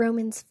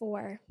Romans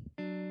 4.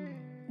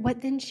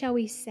 What then shall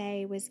we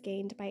say was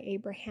gained by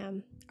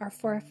Abraham, our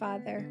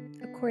forefather,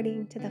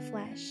 according to the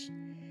flesh?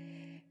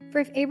 For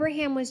if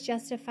Abraham was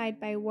justified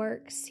by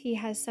works, he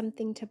has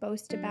something to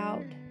boast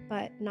about,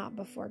 but not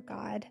before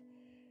God.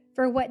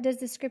 For what does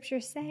the scripture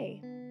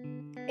say?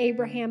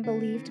 Abraham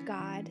believed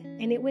God,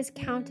 and it was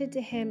counted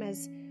to him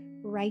as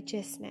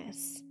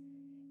righteousness.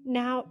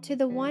 Now, to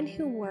the one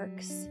who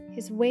works,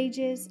 his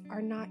wages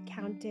are not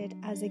counted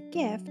as a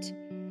gift,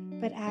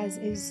 but as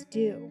is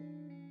due.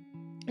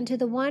 And to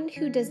the one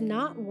who does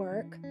not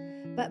work,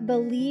 but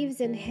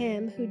believes in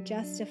him who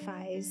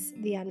justifies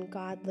the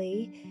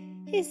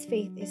ungodly, his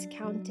faith is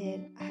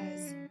counted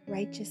as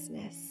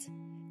righteousness.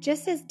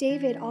 Just as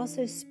David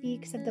also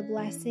speaks of the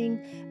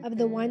blessing of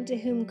the one to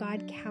whom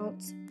God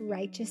counts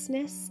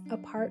righteousness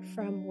apart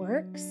from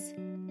works,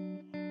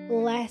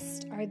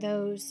 blessed are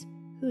those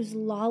whose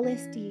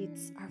lawless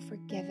deeds are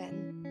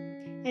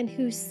forgiven and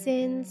whose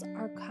sins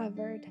are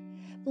covered.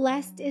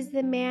 Blessed is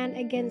the man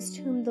against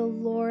whom the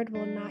Lord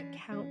will not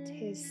count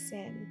his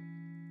sin.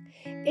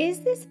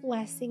 Is this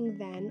blessing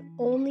then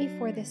only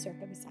for the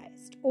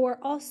circumcised, or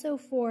also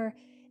for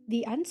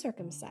the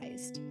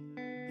uncircumcised?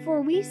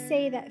 For we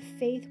say that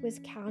faith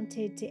was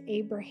counted to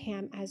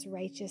Abraham as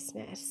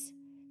righteousness.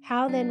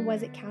 How then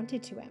was it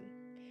counted to him?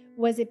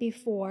 Was it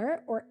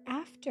before or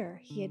after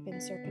he had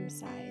been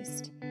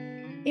circumcised?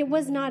 It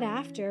was not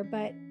after,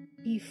 but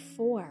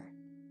before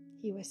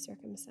he was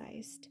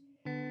circumcised.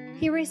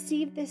 He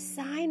received the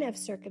sign of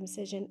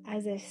circumcision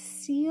as a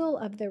seal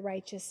of the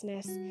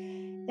righteousness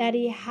that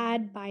he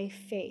had by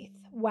faith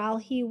while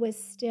he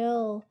was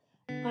still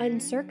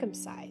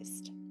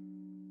uncircumcised.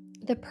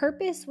 The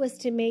purpose was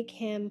to make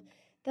him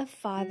the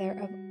father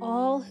of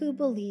all who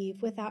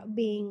believe without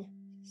being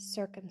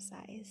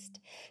circumcised,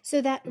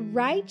 so that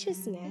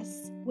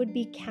righteousness would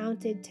be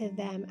counted to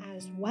them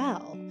as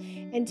well,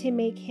 and to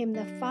make him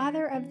the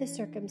father of the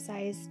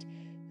circumcised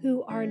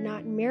who are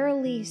not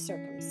merely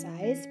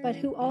circumcised, but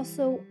who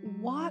also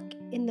walk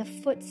in the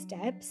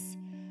footsteps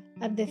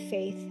of the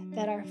faith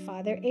that our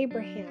father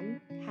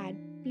Abraham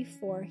had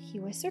before he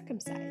was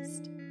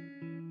circumcised.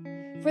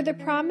 For the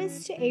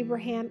promise to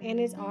Abraham and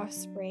his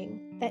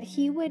offspring that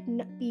he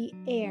would be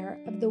heir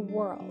of the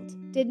world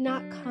did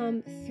not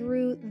come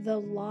through the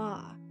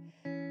law,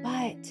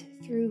 but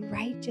through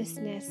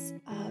righteousness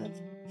of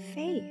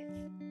faith.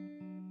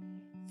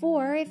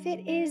 For if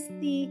it is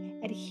the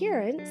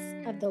adherents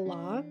of the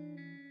law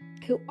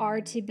who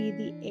are to be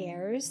the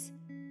heirs,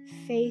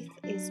 faith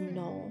is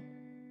null,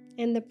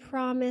 and the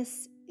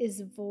promise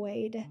is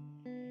void.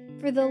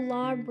 For the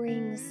law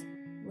brings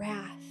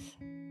wrath.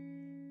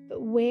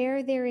 But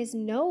where there is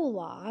no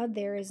law,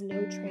 there is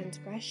no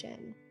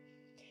transgression.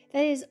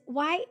 That is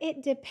why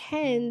it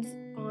depends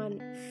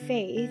on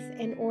faith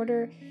in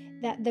order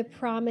that the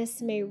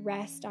promise may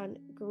rest on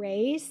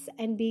grace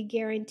and be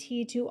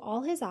guaranteed to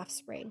all his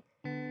offspring,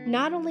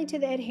 not only to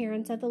the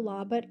adherents of the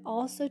law, but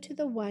also to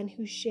the one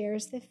who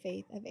shares the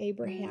faith of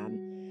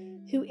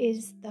Abraham, who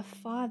is the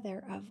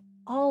father of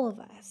all of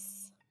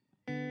us.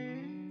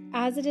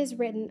 As it is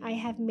written, I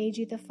have made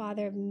you the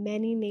father of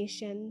many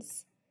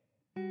nations,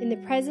 in the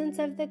presence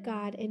of the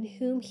God in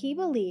whom he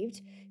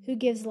believed, who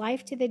gives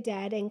life to the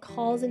dead and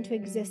calls into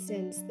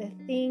existence the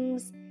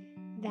things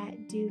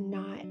that do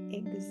not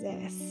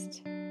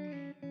exist.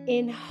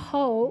 In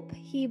hope,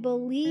 he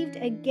believed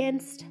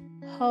against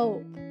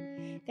hope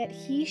that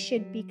he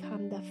should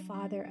become the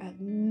father of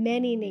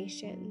many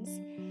nations,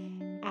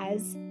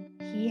 as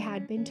he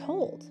had been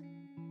told,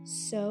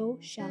 so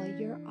shall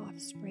your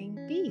offspring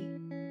be.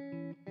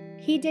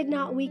 He did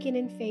not weaken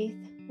in faith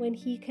when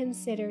he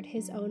considered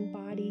his own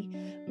body,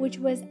 which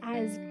was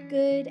as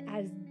good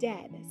as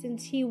dead,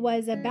 since he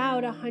was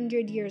about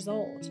 100 years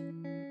old,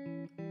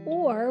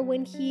 or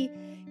when he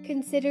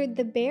considered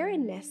the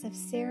barrenness of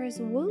Sarah's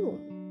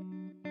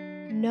womb.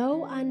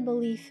 No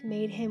unbelief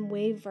made him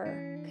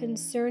waver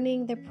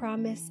concerning the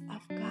promise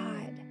of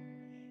God,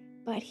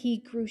 but he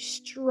grew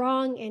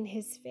strong in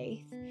his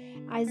faith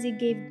as he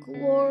gave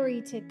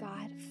glory to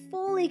God,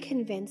 fully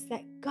convinced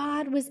that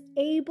God was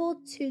able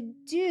to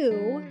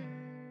do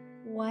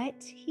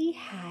what he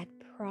had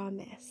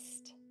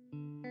promised.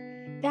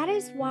 That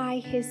is why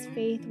his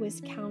faith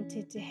was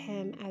counted to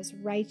him as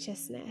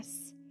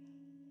righteousness.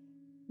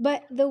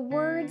 But the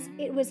words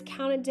 "it was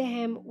counted to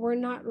him" were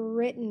not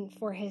written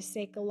for his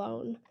sake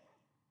alone,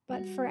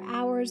 but for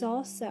ours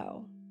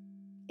also.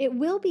 It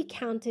will be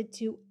counted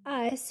to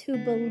us who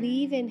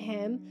believe in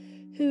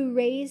him who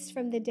raised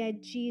from the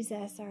dead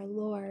Jesus our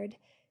Lord,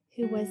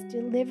 who was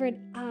delivered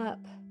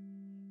up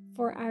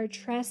for our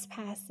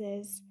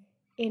trespasses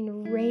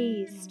and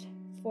raised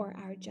for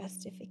our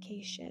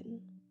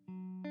justification.